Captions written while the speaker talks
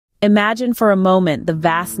Imagine for a moment the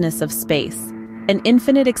vastness of space, an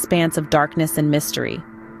infinite expanse of darkness and mystery.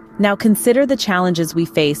 Now consider the challenges we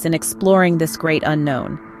face in exploring this great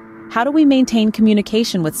unknown. How do we maintain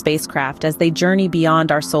communication with spacecraft as they journey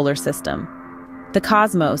beyond our solar system? The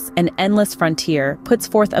cosmos, an endless frontier, puts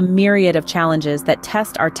forth a myriad of challenges that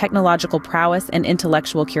test our technological prowess and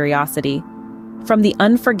intellectual curiosity. From the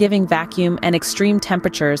unforgiving vacuum and extreme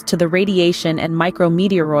temperatures to the radiation and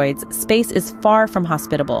micrometeoroids, space is far from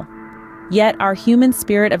hospitable. Yet our human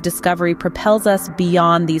spirit of discovery propels us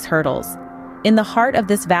beyond these hurdles. In the heart of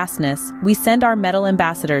this vastness, we send our metal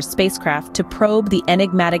ambassadors spacecraft to probe the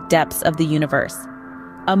enigmatic depths of the universe.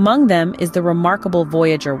 Among them is the remarkable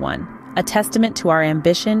Voyager 1, a testament to our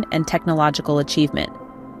ambition and technological achievement.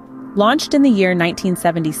 Launched in the year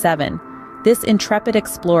 1977, this intrepid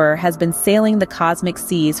explorer has been sailing the cosmic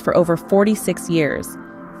seas for over 46 years,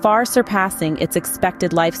 far surpassing its expected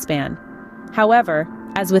lifespan. However,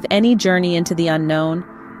 as with any journey into the unknown,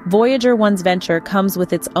 Voyager 1's venture comes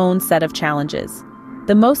with its own set of challenges.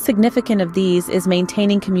 The most significant of these is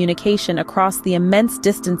maintaining communication across the immense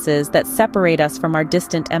distances that separate us from our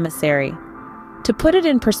distant emissary. To put it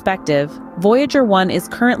in perspective, Voyager 1 is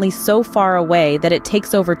currently so far away that it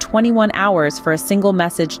takes over 21 hours for a single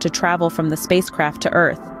message to travel from the spacecraft to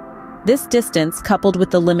Earth. This distance, coupled with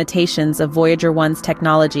the limitations of Voyager 1's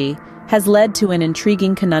technology, has led to an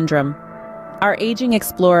intriguing conundrum. Our aging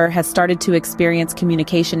explorer has started to experience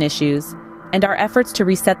communication issues, and our efforts to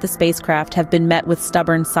reset the spacecraft have been met with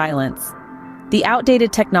stubborn silence. The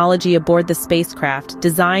outdated technology aboard the spacecraft,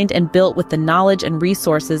 designed and built with the knowledge and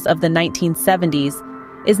resources of the 1970s,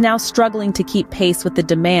 is now struggling to keep pace with the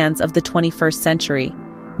demands of the 21st century.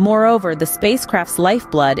 Moreover, the spacecraft's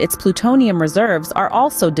lifeblood, its plutonium reserves, are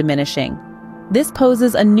also diminishing. This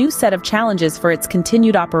poses a new set of challenges for its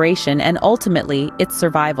continued operation and ultimately, its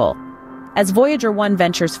survival. As Voyager 1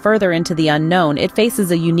 ventures further into the unknown, it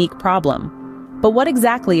faces a unique problem. But what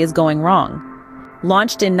exactly is going wrong?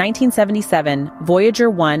 Launched in 1977, Voyager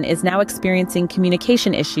 1 is now experiencing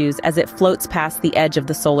communication issues as it floats past the edge of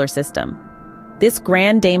the solar system. This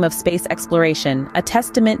grand dame of space exploration, a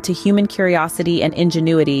testament to human curiosity and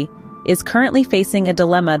ingenuity, is currently facing a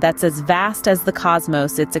dilemma that's as vast as the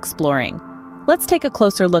cosmos it's exploring. Let's take a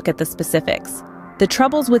closer look at the specifics. The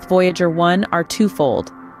troubles with Voyager 1 are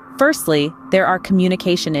twofold. Firstly, there are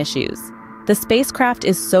communication issues. The spacecraft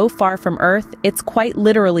is so far from Earth, it's quite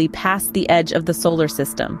literally past the edge of the solar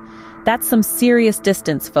system. That's some serious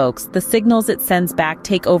distance, folks. The signals it sends back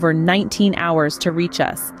take over 19 hours to reach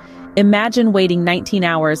us. Imagine waiting 19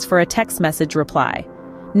 hours for a text message reply.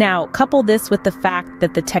 Now, couple this with the fact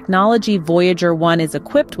that the technology Voyager 1 is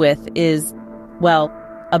equipped with is, well,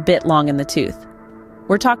 a bit long in the tooth.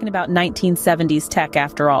 We're talking about 1970s tech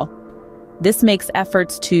after all. This makes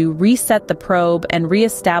efforts to reset the probe and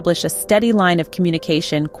re-establish a steady line of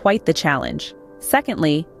communication quite the challenge.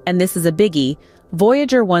 Secondly, and this is a biggie,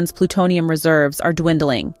 Voyager 1's plutonium reserves are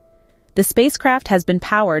dwindling. The spacecraft has been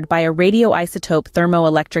powered by a radioisotope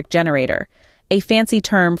thermoelectric generator, a fancy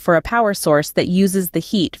term for a power source that uses the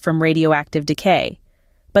heat from radioactive decay.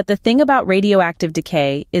 But the thing about radioactive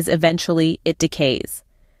decay is eventually it decays.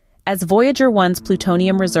 As Voyager 1's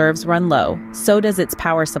plutonium reserves run low, so does its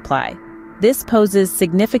power supply. This poses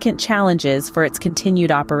significant challenges for its continued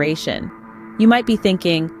operation. You might be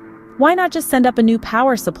thinking, why not just send up a new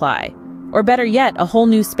power supply? Or better yet, a whole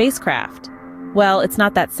new spacecraft? Well, it's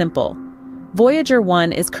not that simple. Voyager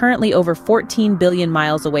 1 is currently over 14 billion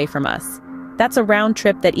miles away from us. That's a round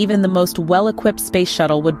trip that even the most well-equipped space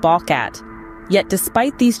shuttle would balk at. Yet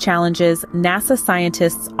despite these challenges, NASA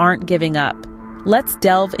scientists aren't giving up. Let's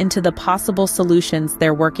delve into the possible solutions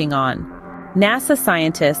they're working on. NASA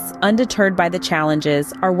scientists, undeterred by the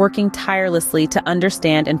challenges, are working tirelessly to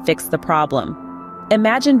understand and fix the problem.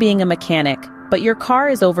 Imagine being a mechanic, but your car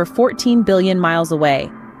is over 14 billion miles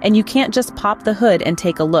away, and you can't just pop the hood and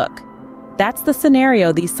take a look. That's the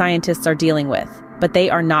scenario these scientists are dealing with, but they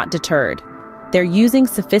are not deterred. They're using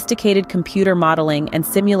sophisticated computer modeling and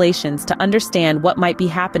simulations to understand what might be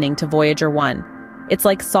happening to Voyager 1. It's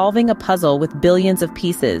like solving a puzzle with billions of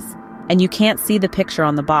pieces, and you can't see the picture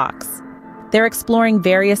on the box. They're exploring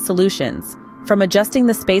various solutions, from adjusting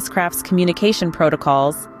the spacecraft's communication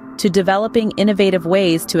protocols to developing innovative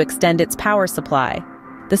ways to extend its power supply.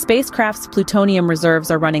 The spacecraft's plutonium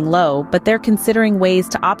reserves are running low, but they're considering ways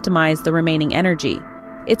to optimize the remaining energy.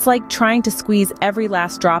 It's like trying to squeeze every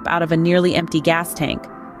last drop out of a nearly empty gas tank.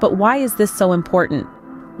 But why is this so important?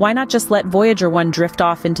 Why not just let Voyager 1 drift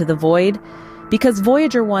off into the void? Because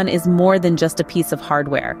Voyager 1 is more than just a piece of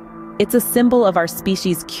hardware. It's a symbol of our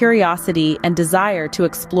species' curiosity and desire to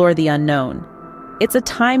explore the unknown. It's a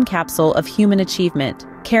time capsule of human achievement,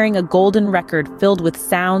 carrying a golden record filled with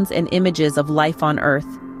sounds and images of life on Earth.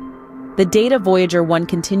 The data Voyager 1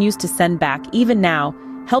 continues to send back, even now,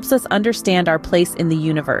 helps us understand our place in the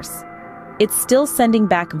universe. It's still sending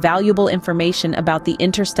back valuable information about the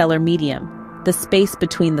interstellar medium, the space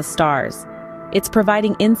between the stars. It's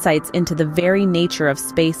providing insights into the very nature of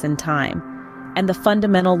space and time, and the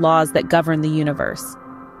fundamental laws that govern the universe.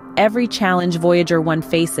 Every challenge Voyager 1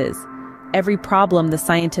 faces, every problem the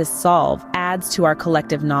scientists solve, adds to our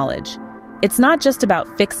collective knowledge. It's not just about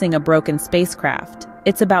fixing a broken spacecraft.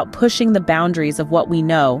 It's about pushing the boundaries of what we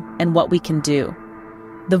know and what we can do.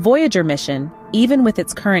 The Voyager mission, even with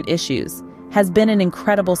its current issues, has been an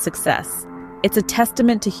incredible success. It's a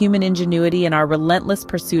testament to human ingenuity and our relentless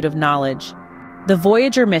pursuit of knowledge. The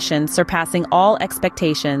Voyager mission, surpassing all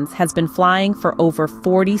expectations, has been flying for over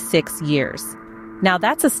 46 years. Now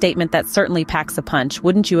that's a statement that certainly packs a punch,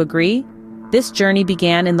 wouldn't you agree? This journey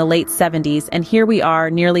began in the late 70s, and here we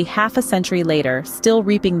are, nearly half a century later, still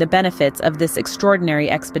reaping the benefits of this extraordinary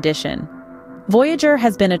expedition. Voyager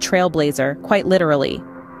has been a trailblazer, quite literally.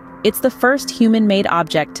 It's the first human-made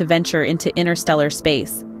object to venture into interstellar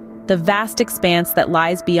space, the vast expanse that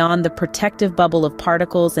lies beyond the protective bubble of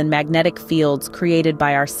particles and magnetic fields created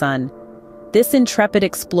by our sun. This intrepid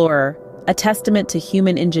explorer, a testament to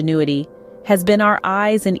human ingenuity, has been our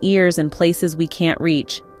eyes and ears in places we can't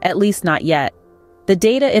reach, at least not yet. The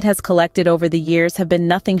data it has collected over the years have been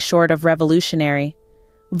nothing short of revolutionary.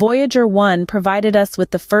 Voyager 1 provided us with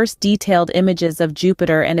the first detailed images of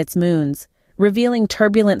Jupiter and its moons, revealing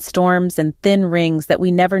turbulent storms and thin rings that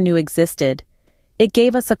we never knew existed. It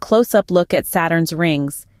gave us a close-up look at Saturn's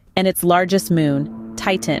rings and its largest moon,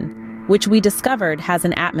 Titan, which we discovered has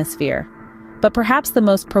an atmosphere. But perhaps the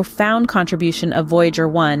most profound contribution of Voyager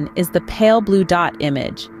 1 is the pale blue dot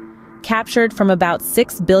image. Captured from about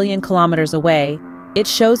 6 billion kilometers away, it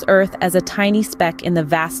shows Earth as a tiny speck in the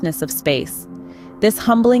vastness of space. This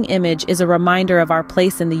humbling image is a reminder of our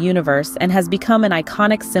place in the universe and has become an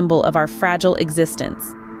iconic symbol of our fragile existence.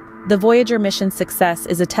 The Voyager mission's success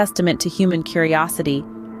is a testament to human curiosity,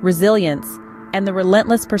 resilience, and the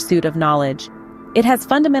relentless pursuit of knowledge. It has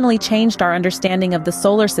fundamentally changed our understanding of the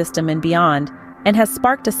solar system and beyond, and has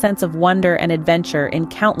sparked a sense of wonder and adventure in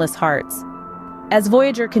countless hearts. As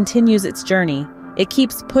Voyager continues its journey, it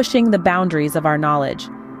keeps pushing the boundaries of our knowledge.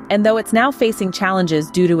 And though it's now facing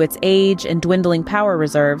challenges due to its age and dwindling power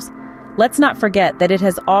reserves, let's not forget that it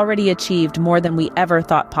has already achieved more than we ever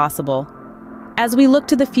thought possible. As we look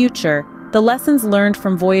to the future, the lessons learned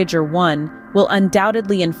from Voyager 1 will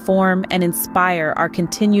undoubtedly inform and inspire our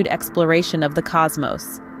continued exploration of the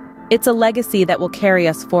cosmos. It's a legacy that will carry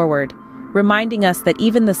us forward, reminding us that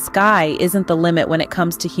even the sky isn't the limit when it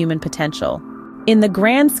comes to human potential. In the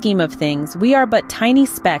grand scheme of things, we are but tiny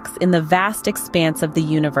specks in the vast expanse of the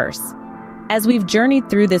universe. As we've journeyed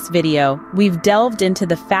through this video, we've delved into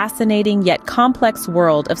the fascinating yet complex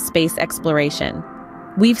world of space exploration.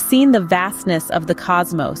 We've seen the vastness of the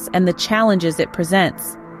cosmos and the challenges it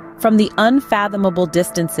presents, from the unfathomable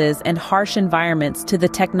distances and harsh environments to the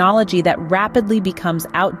technology that rapidly becomes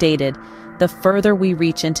outdated the further we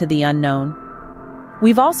reach into the unknown.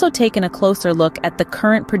 We've also taken a closer look at the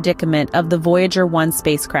current predicament of the Voyager 1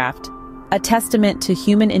 spacecraft, a testament to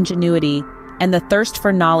human ingenuity and the thirst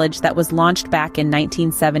for knowledge that was launched back in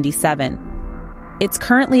 1977. It's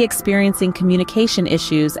currently experiencing communication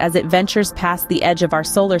issues as it ventures past the edge of our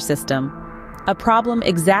solar system, a problem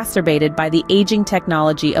exacerbated by the aging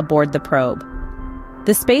technology aboard the probe.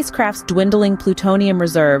 The spacecraft's dwindling plutonium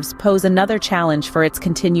reserves pose another challenge for its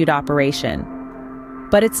continued operation.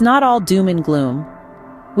 But it's not all doom and gloom.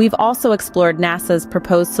 We've also explored NASA's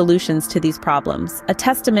proposed solutions to these problems, a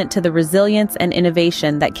testament to the resilience and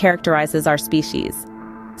innovation that characterizes our species.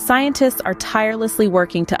 Scientists are tirelessly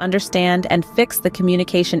working to understand and fix the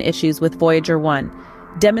communication issues with Voyager 1,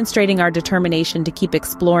 demonstrating our determination to keep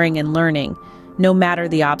exploring and learning, no matter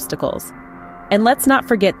the obstacles. And let's not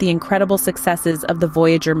forget the incredible successes of the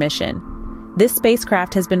Voyager mission. This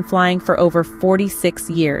spacecraft has been flying for over 46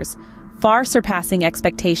 years, far surpassing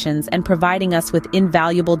expectations and providing us with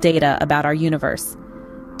invaluable data about our universe.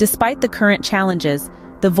 Despite the current challenges,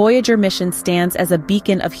 the Voyager mission stands as a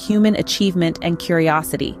beacon of human achievement and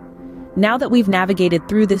curiosity. Now that we've navigated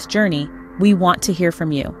through this journey, we want to hear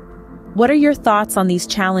from you. What are your thoughts on these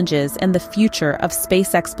challenges and the future of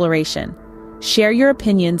space exploration? Share your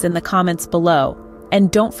opinions in the comments below,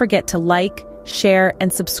 and don't forget to like, share,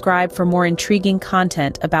 and subscribe for more intriguing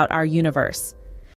content about our universe.